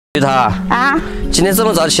桃啊，今天这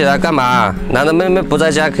么早起来干嘛？难得妹妹不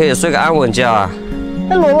在家，可以睡个安稳觉啊。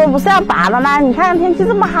那萝卜不是要拔了吗？你看天气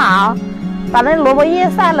这么好，把那萝卜叶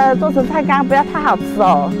晒了，做成菜干，不要太好吃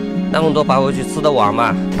哦。那么多拔回去吃得完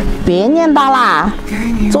吗？别念叨啦，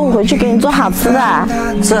中午回去给你做好吃的。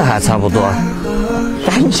这还差不多。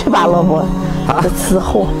赶紧去拔萝卜，这吃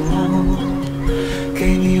货。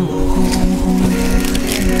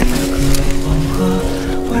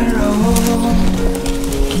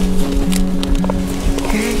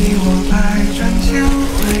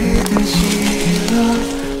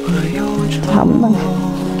好嫩，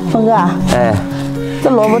峰哥。哎，这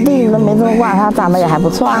萝卜地你都没这么管，它长得也还不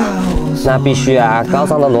错啊。那必须啊，高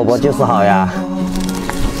尚的萝卜就是好呀。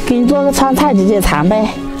给你做个川菜解解馋呗。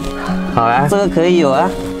好啊，这个可以有啊。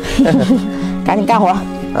赶紧干活啊！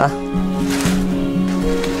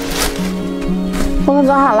峰哥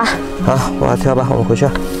装好了。好，我要跳吧，我们回去。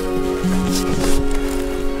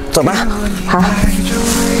走吧。好。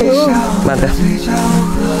慢点。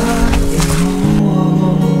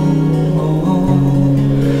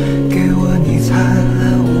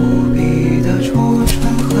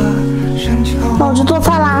那我去做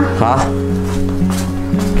菜啦。好。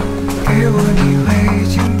给我你未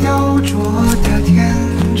经雕琢的天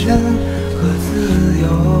真和自由，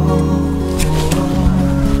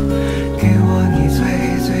给我你最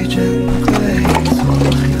最针对所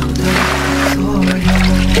有的所有。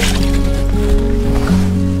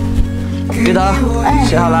鱼头，洗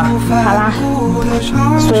好了。好啦，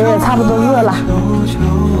水也差不多热了，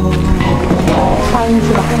放进去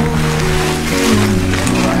吧。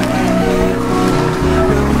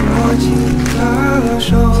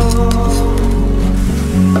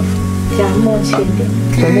加末切点，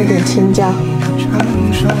准备点青椒，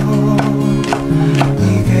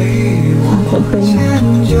这边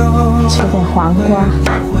切点黄瓜，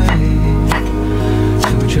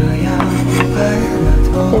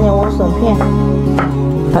切点莴笋片，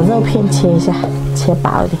把肉片切一下，切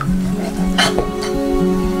薄一点。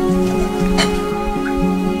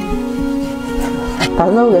把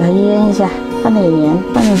肉给它腌一下，放点盐，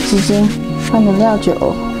放点鸡精，放点料酒，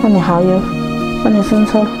放点蚝油，放点生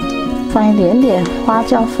抽，放一点点花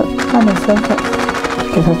椒粉，放点生粉，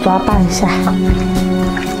给它抓拌一下，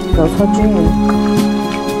揉搓均匀，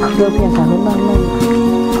肉片才会嫩嫩的。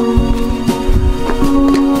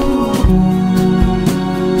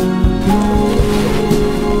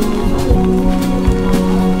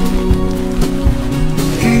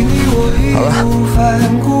好了。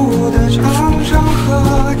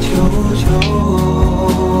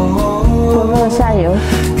锅热下油，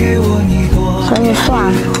烧入蒜，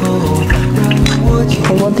火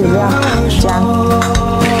锅底料姜，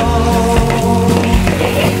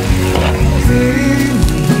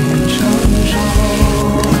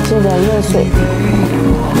接点热水，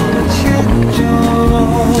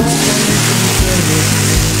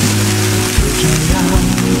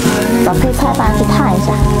把配菜放去烫一下，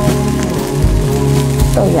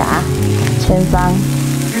豆芽、千张。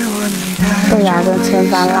豆芽跟千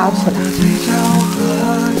张捞起来，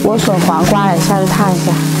莴笋、黄瓜也下去烫一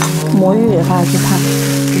下，魔芋也放下去烫，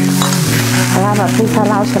好了，把配菜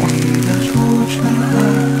捞起来，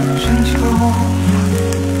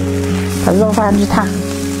把肉放下去烫，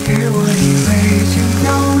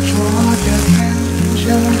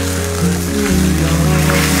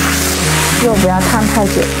肉不要烫太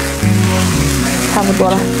久，差不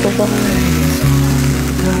多了，收收。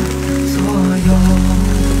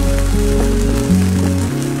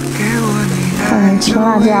放点青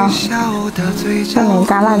辣椒，放点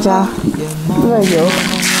干辣椒，热油。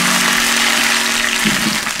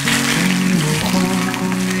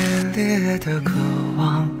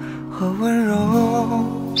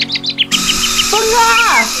峰哥，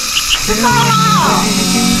吃饭了。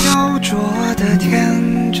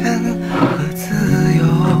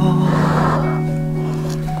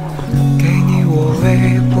给你我微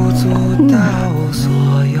不足道所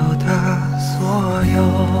有的所有。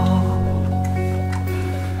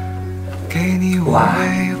哇，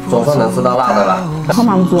总算能吃到辣的了，好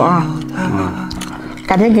满足啊！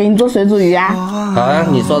改天给你做水煮鱼啊！好啊，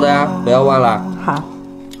你说的呀，不要忘了。好。